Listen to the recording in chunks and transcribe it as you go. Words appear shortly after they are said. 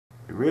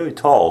You're really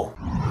tall.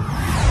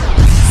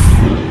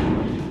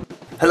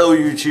 Hello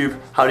YouTube,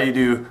 how do you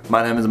do?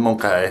 My name is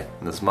Monkaiy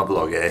and this is my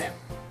vlog, eh?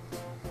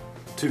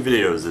 2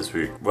 videos this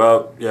week.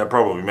 Well, yeah,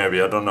 probably,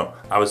 maybe, I don't know.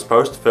 I was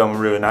supposed to film a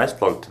really nice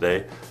vlog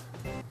today,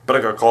 but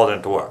I got called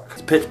into work.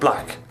 It's pitch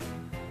black.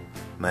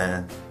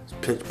 Man, it's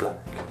pitch black.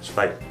 It's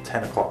like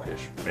 10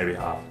 o'clock-ish, maybe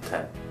half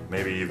 10,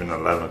 maybe even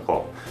 11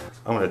 o'clock.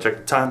 I'm gonna check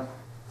the time.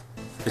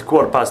 It's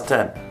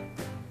 10:15.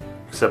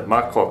 Except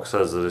my clock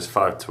says that it's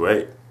 5 to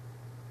 8.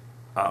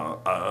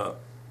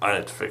 I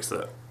need to fix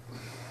that.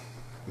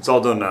 It's all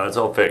done now, it's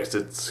all fixed,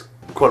 it's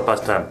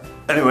 10:15.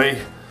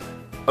 Anyway,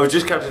 I was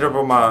just catching up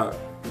on my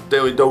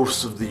daily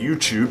dose of the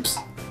YouTubes,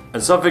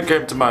 and something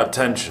came to my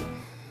attention.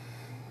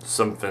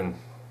 Something,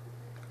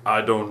 I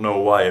don't know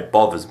why it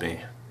bothers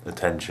me,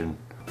 attention.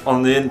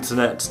 On the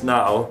internet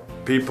now,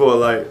 people are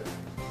like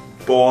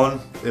born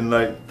in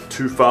like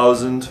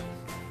 2000,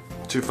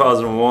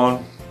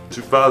 2001,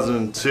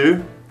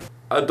 2002.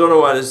 I don't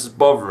know why this is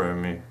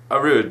bothering me. I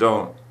really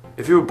don't.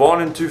 If you were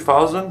born in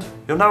 2000,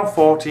 you're now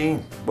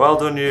 14. Well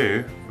done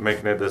you for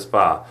making it this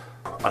far.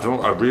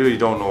 I really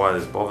don't know why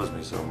this bothers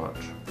me so much.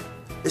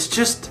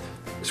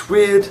 It's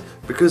weird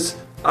because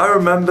I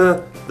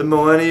remember the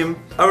millennium.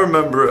 I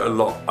remember it a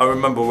lot. I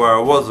remember where I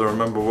was, I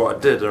remember what I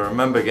did, I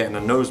remember getting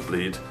a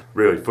nosebleed.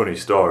 Really funny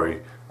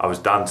story. I was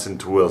dancing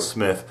to Will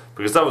Smith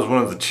because that was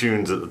one of the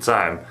tunes at the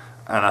time,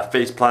 and I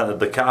face planted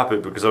the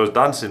carpet because I was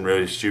dancing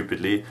really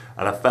stupidly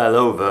and I fell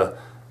over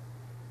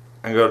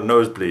and got a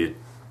nosebleed.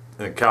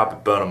 And the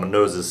carpet burned on my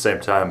nose at the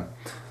same time.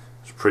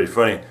 It's pretty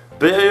funny.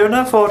 But yeah, you're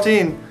now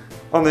 14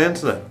 on the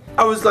internet.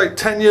 I was like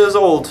 10 years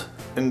old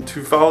in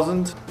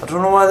 2000. I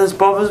don't know why this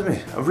bothers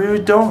me. I really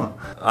don't.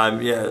 I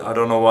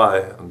don't know why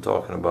I'm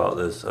talking about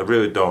this. I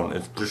really don't.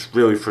 It just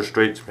really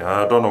frustrates me.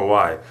 I don't know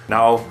why.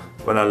 Now,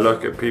 when I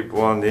look at people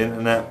on the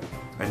internet,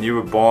 and you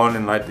were born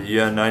in like the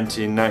year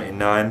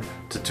 1999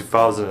 to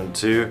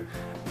 2002,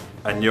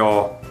 and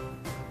you're,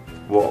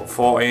 what,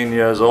 14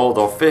 years old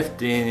or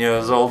 15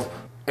 years old,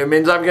 it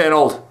means I'm getting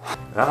old.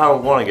 I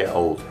don't want to get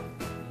old.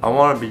 I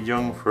want to be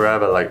young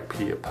forever like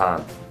Peter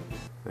Pan.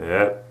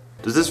 Yeah.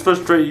 Does this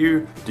frustrate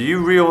you? Do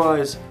you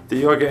realize that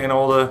you're getting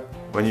older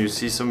when you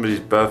see somebody's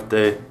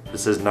birthday that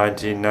says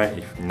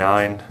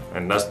 1999?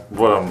 And that's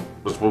what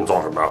we're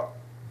talking about.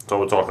 That's what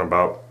we're talking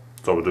about.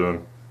 That's what we're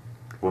doing.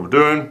 What we're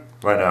doing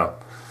right now.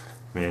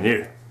 Me and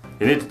you.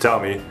 You need to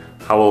tell me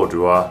how old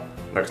you are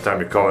next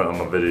time you comment on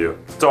my video.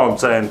 That's all I'm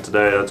saying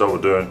today. That's all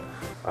we're doing.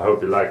 I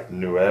hope you like the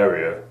new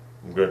area.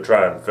 I'm going to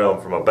try and film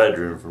from my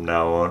bedroom from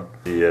now on.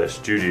 The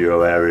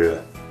studio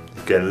area.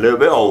 It's getting a little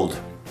bit old.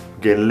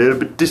 I'm getting a little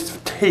bit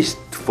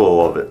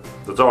distasteful of it.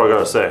 That's all I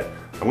gotta say.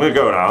 I'm going to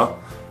go now.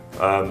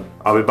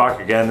 I'll be back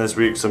again this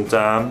week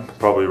sometime.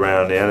 Probably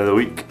around the end of the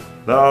week.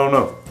 No, I don't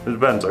know. It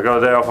depends. I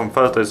got a day off on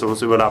Thursday, so we'll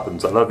see what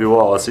happens. I love you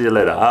all. I'll see you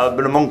later. I've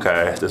been a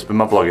Monkaiy. This has been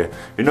my vlog.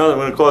 You know that I'm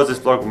going to close this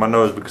vlog with my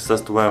nose because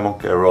that's the way a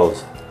Monkaiy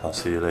rolls. I'll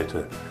see you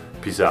later.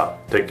 Peace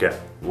out. Take care.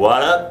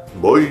 What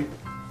up? Bye.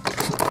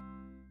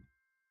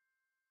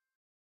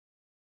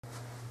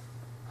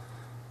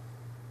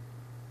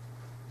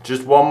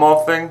 Just one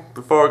more thing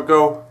before I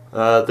go.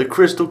 The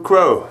Crystal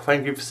Crow.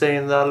 Thank you for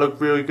saying that I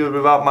look really good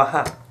without my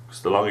hat.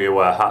 Because the longer you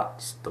wear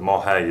hats, the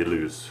more hair you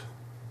lose.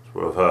 That's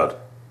what I've heard.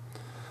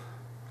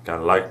 I kind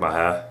of like my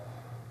hair,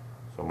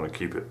 so I'm going to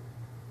keep it.